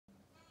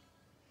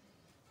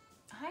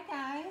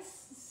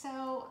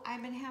So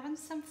I've been having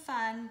some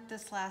fun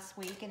this last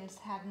week, and it's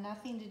had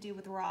nothing to do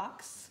with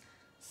rocks.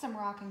 Some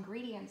rock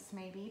ingredients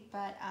maybe,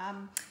 but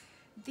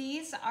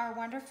these are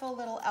wonderful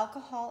little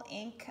alcohol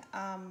ink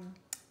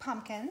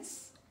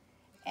pumpkins.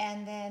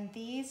 And then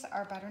these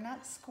are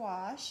butternut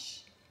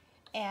squash,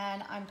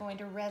 and I'm going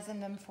to resin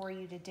them for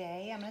you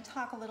today. I'm going to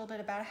talk a little bit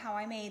about how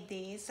I made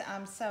these.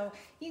 So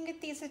you can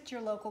get these at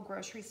your local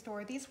grocery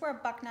store. These were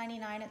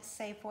 $1.99 at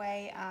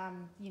Safeway.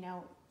 You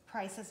know,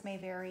 prices may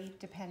vary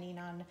depending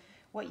on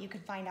what you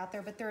could find out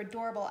there, but they're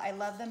adorable. I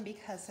love them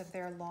because of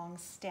their long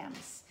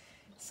stems.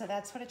 So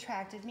that's what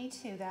attracted me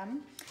to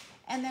them.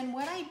 And then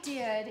what I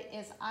did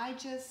is I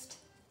just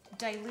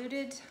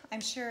diluted, I'm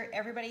sure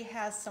everybody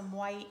has some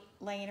white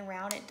laying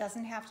around. It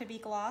doesn't have to be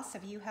gloss.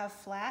 If you have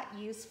flat,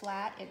 use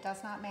flat. It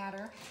does not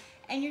matter.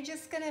 And you're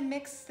just gonna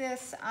mix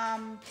this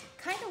kind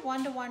of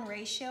 1-to-1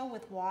 ratio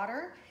with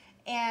water.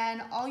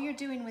 And all you're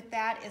doing with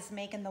that is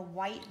making the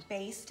white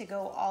base to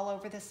go all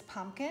over this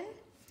pumpkin.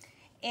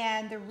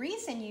 And the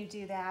reason you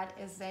do that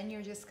is then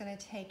you're just gonna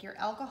take your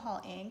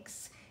alcohol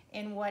inks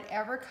in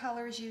whatever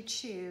colors you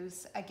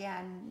choose.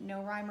 Again,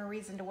 no rhyme or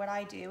reason to what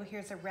I do.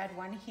 Here's a red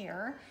one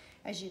here,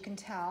 as you can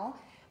tell.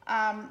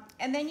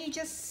 And then you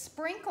just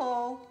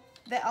sprinkle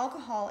the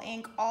alcohol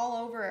ink all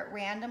over it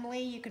randomly.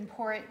 You can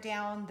pour it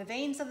down the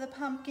veins of the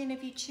pumpkin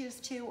if you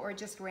choose to, or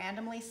just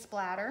randomly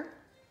splatter.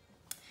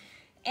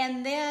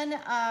 And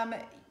then,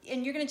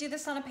 and you're gonna do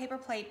this on a paper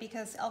plate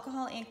because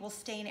alcohol ink will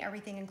stain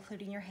everything,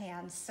 including your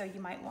hands. So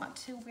you might want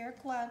to wear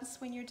gloves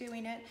when you're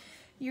doing it.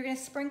 You're gonna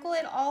sprinkle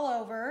it all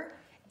over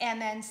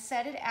and then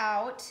set it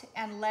out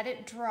and let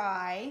it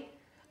dry.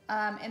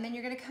 And then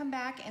you're gonna come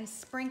back and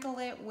sprinkle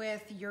it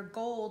with your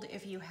gold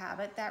if you have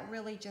it. That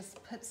really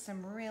just puts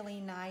some really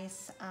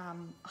nice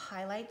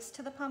highlights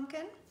to the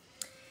pumpkin.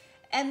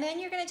 And then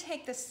you're gonna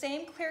take the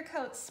same clear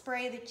coat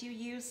spray that you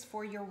use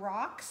for your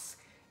rocks.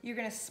 You're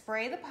gonna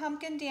spray the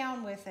pumpkin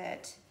down with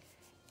it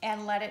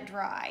and let it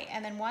dry.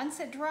 And then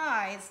once it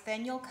dries,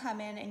 then you'll come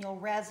in and you'll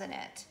resin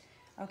it.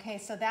 Okay,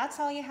 so that's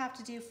all you have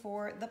to do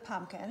for the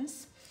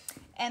pumpkins.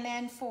 And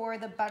then for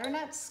the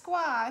butternut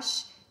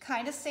squash,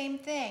 kind of same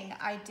thing.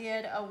 I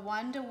did a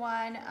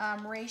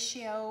 1-to-1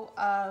 ratio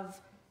of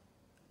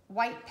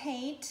white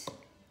paint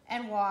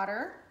and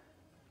water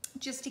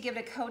just to give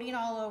it a coating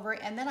all over.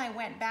 And then I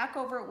went back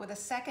over it with a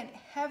second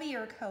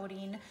heavier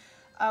coating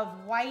of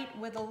white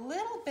with a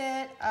little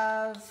bit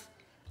of,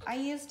 I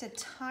used a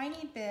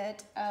tiny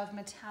bit of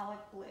metallic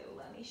blue.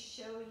 Let me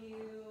show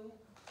you.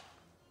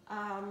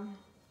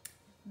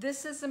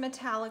 This is the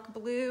metallic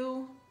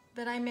blue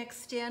that I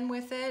mixed in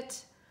with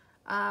it.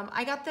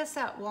 I got this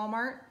at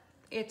Walmart.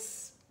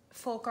 It's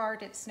folk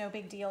art, it's no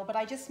big deal, but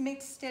I just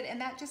mixed it and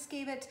that just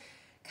gave it,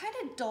 kind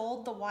of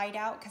dulled the white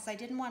out because I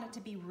didn't want it to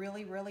be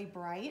really, really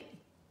bright.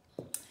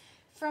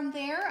 From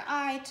there,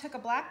 I took a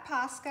black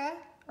Posca,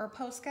 or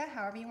Posca,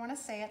 however you want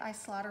to say it. I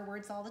slaughter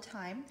words all the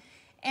time.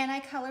 And I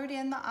colored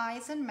in the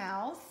eyes and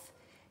mouth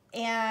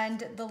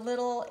and the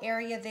little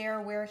area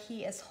there where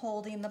he is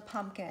holding the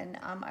pumpkin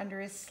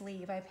under his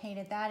sleeve. I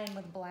painted that in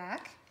with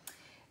black.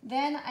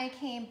 Then I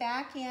came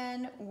back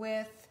in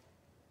with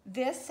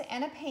this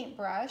and a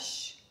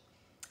paintbrush,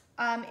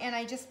 and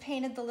I just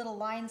painted the little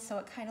lines so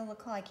it kind of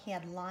looked like he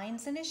had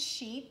lines in his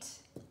sheet.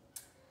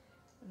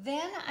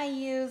 Then I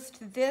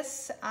used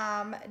this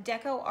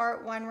Deco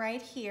Art one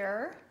right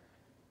here.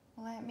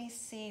 Let me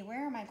see,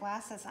 where are my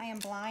glasses? I am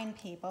blind,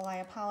 people, I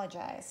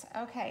apologize.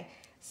 Okay,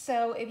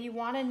 so if you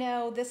want to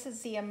know, this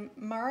is the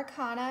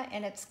Americana,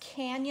 and it's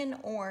Canyon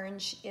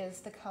Orange is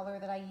the color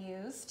that I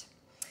used.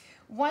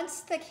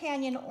 Once the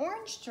Canyon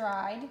Orange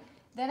dried,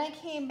 then I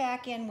came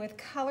back in with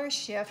Color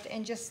Shift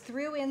and just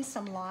threw in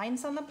some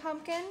lines on the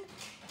pumpkin.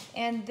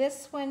 And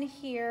this one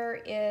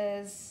here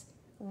is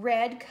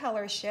Red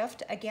Color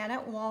Shift, again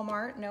at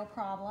Walmart, no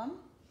problem.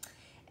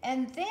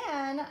 And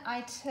then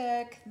I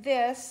took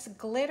this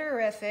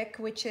Glitterific,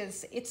 which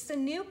is, it's the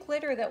new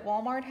glitter that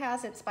Walmart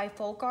has. It's by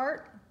Folk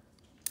Art.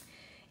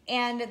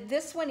 And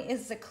this one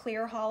is the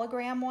clear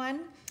hologram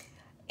one.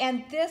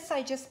 And this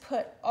I just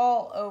put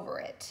all over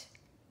it.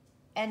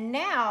 And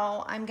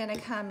now I'm gonna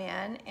come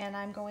in and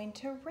I'm going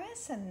to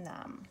resin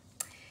them.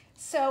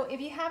 So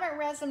if you haven't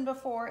resined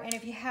before, and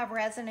if you have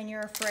resin and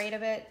you're afraid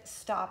of it,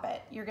 stop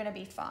it. You're gonna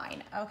be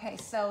fine. Okay,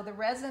 so the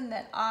resin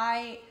that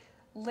I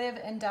live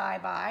and die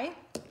by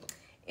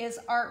is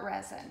art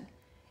resin.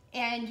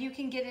 And you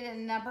can get it in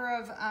a number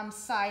of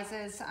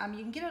sizes. You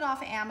can get it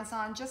off of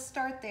Amazon. Just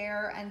start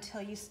there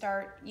until you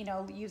start, you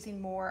know,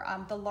 using more.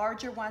 The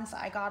larger ones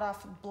I got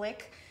off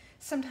Blick.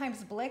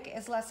 Sometimes Blick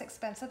is less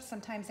expensive,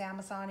 sometimes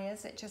Amazon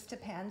is, it just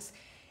depends.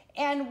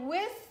 And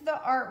with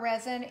the art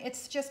resin,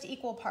 it's just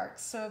equal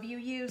parts. So if you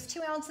use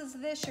 2 ounces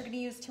of this, you're gonna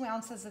use 2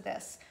 ounces of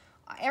this.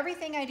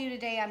 Everything I do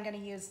today, I'm gonna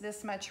use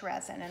this much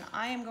resin, and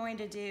I am going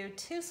to do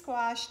 2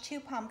 squash, 2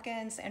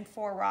 pumpkins, and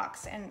 4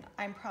 rocks, and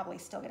I'm probably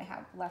still gonna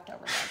have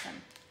leftover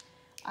resin.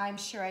 I'm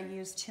sure I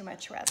used too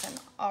much resin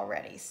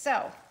already.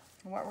 So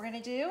what we're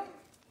gonna do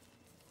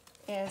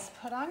is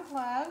put on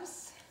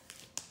gloves.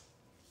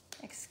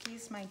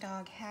 Excuse my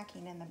dog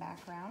hacking in the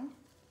background.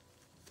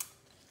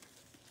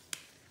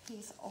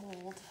 he's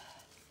old.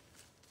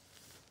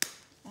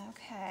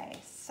 Okay,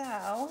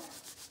 so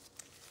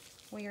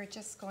we are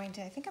just going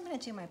to, I think I'm going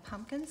to do my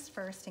pumpkins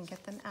first and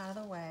get them out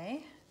of the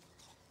way.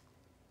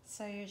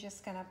 So you're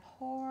just going to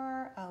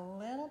pour a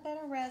little bit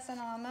of resin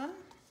on them.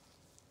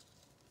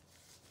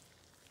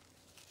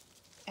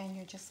 And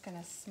you're just going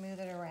to smooth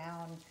it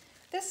around.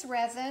 This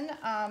resin,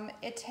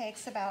 it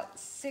takes about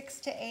 6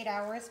 to 8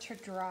 hours to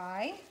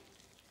dry.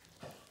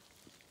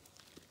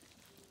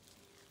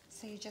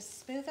 So you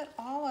just smooth it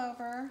all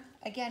over.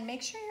 Again,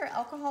 make sure your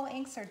alcohol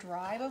inks are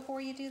dry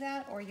before you do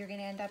that, or you're going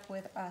to end up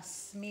with a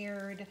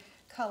smeared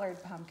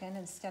colored pumpkin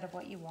instead of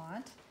what you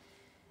want.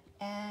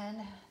 And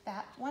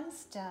that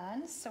one's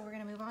done, so we're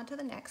going to move on to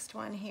the next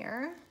one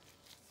here.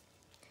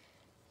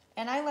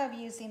 And I love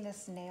using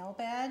this nail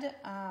bed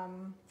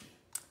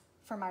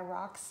for my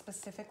rocks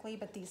specifically,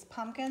 but these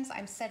pumpkins,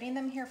 I'm setting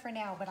them here for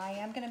now, but I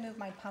am going to move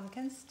my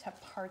pumpkins to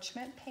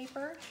parchment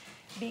paper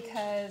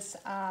because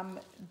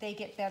they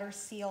get better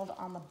sealed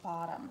on the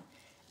bottom,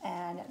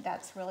 and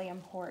that's really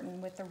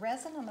important. With the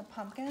resin on the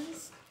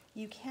pumpkins,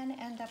 you can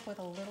end up with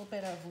a little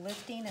bit of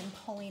lifting and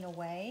pulling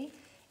away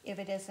if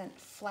it isn't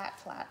flat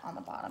on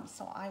the bottom.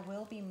 So I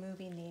will be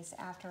moving these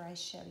after I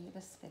show you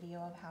this video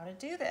of how to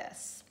do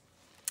this.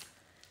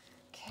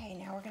 Okay,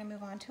 now we're going to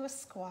move on to a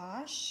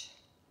squash.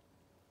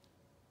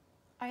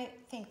 I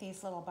think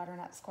these little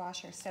butternut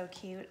squash are so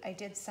cute. I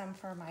did some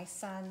for my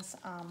son's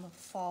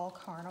fall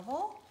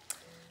carnival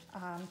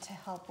to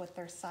help with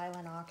their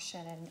silent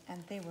auction,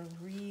 and they were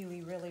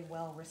really, really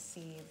well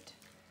received.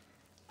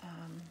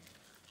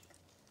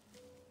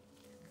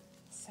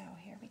 So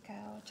here we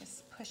go,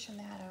 just pushing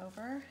that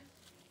over,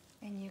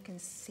 and you can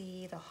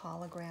see the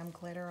hologram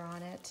glitter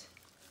on it.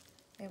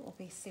 It will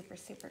be super,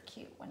 super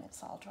cute when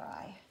it's all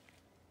dry.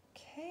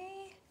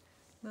 Okay,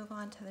 move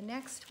on to the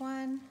next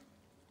one.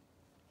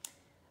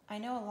 I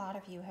know a lot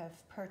of you have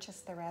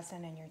purchased the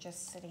resin and you're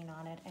just sitting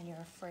on it and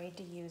you're afraid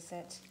to use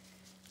it.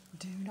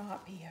 Do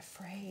not be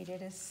afraid.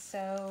 It is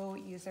so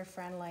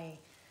user-friendly.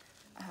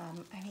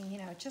 I mean, you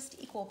know, just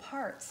equal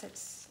parts.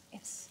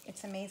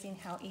 It's amazing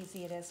how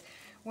easy it is.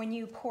 When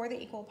you pour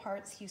the equal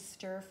parts, you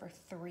stir for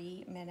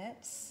 3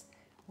 minutes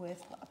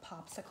with a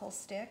popsicle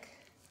stick.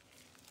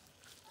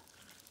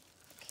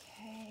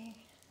 Okay.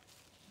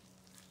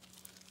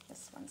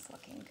 This one's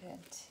looking good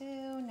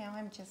too. Now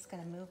I'm just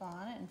going to move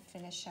on and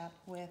finish up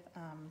with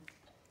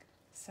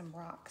some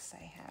rocks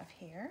I have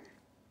here.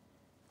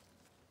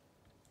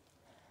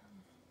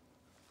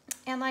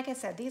 And like I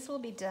said, these will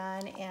be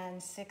done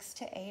in 6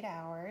 to 8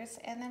 hours.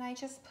 And then I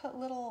just put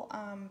little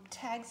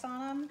tags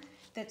on them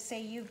that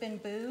say you've been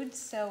booed.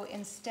 So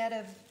instead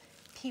of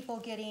people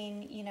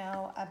getting, you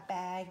know,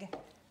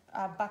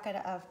 a bucket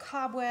of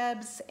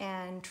cobwebs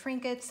and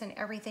trinkets and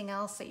everything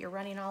else that you're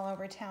running all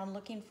over town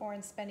looking for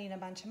and spending a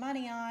bunch of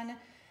money on,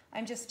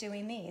 I'm just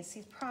doing these.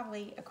 These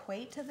probably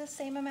equate to the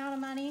same amount of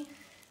money,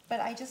 but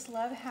I just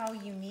love how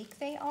unique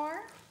they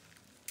are.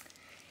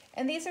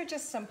 And these are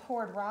just some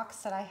poured rocks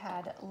that I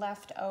had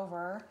left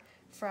over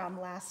from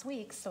last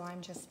week, so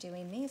I'm just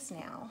doing these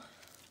now,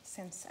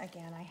 since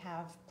again I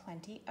have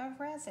plenty of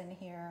resin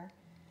here.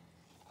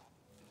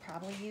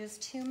 Probably use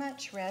too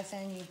much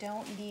resin. You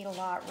don't need a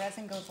lot.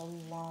 Resin goes a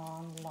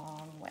long,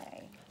 long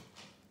way.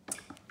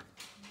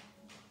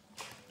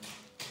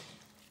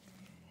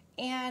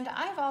 And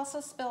I've also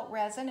spilt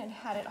resin and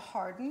had it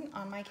harden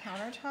on my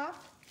countertop.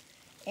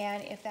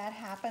 And if that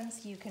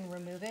happens, you can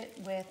remove it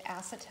with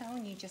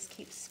acetone. You just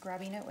keep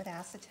scrubbing it with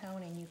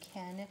acetone and you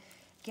can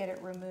get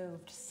it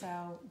removed.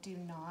 So do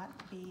not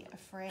be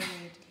afraid.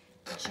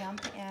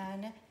 Jump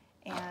in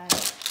and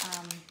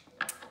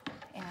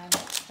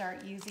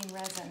start using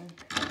resin.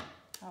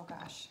 Oh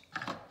gosh,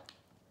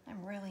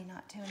 I'm really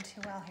not doing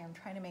too well here. I'm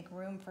trying to make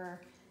room for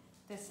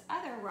this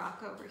other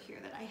rock over here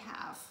that I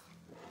have.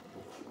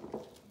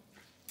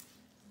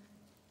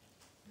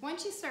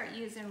 Once you start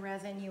using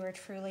resin, you are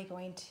truly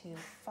going to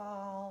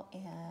fall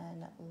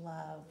in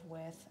love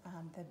with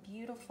the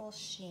beautiful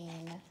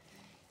sheen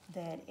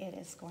that it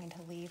is going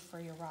to leave for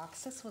your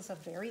rocks. This was a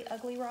very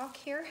ugly rock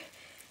here.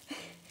 It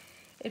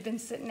had been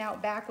sitting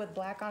out back with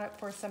black on it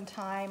for some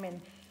time, and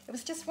it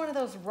was just one of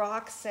those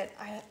rocks that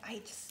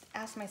I just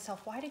asked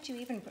myself, why did you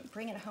even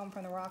bring it home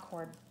from the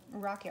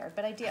rock yard?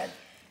 But I did.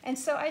 And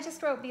so I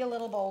just wrote, be a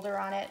little bolder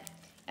on it,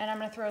 and I'm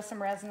gonna throw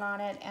some resin on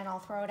it, and I'll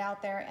throw it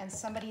out there, and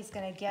somebody's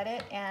gonna get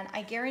it. And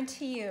I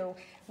guarantee you,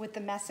 with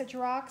the message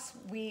rocks,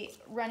 we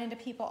run into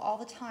people all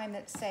the time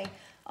that say,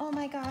 oh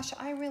my gosh,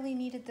 I really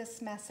needed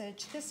this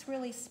message. This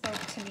really spoke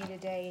to me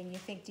today. And you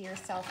think to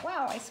yourself,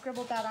 wow, I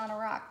scribbled that on a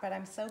rock, but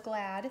I'm so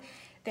glad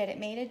that it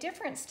made a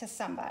difference to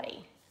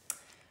somebody.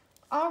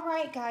 All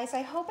right, guys,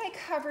 I hope I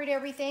covered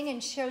everything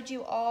and showed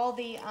you all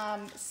the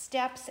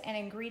steps and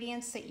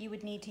ingredients that you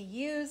would need to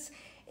use.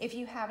 If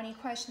you have any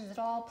questions at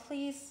all,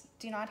 please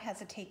do not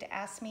hesitate to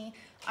ask me.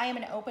 I am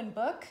an open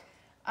book.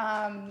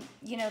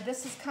 You know,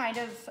 this is kind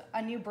of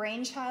a new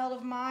brainchild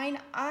of mine.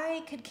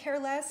 I could care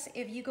less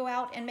if you go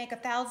out and make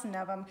 1,000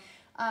 of them.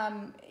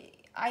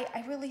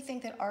 I really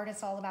think that art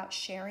is all about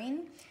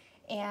sharing.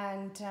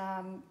 And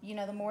you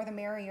know, the more the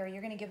merrier.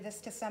 You're going to give this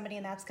to somebody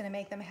and that's going to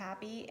make them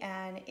happy.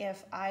 And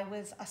if I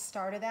was a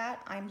start of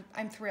that,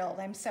 I'm thrilled.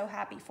 I'm so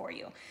happy for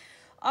you.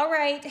 All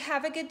right,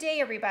 have a good day,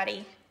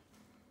 everybody.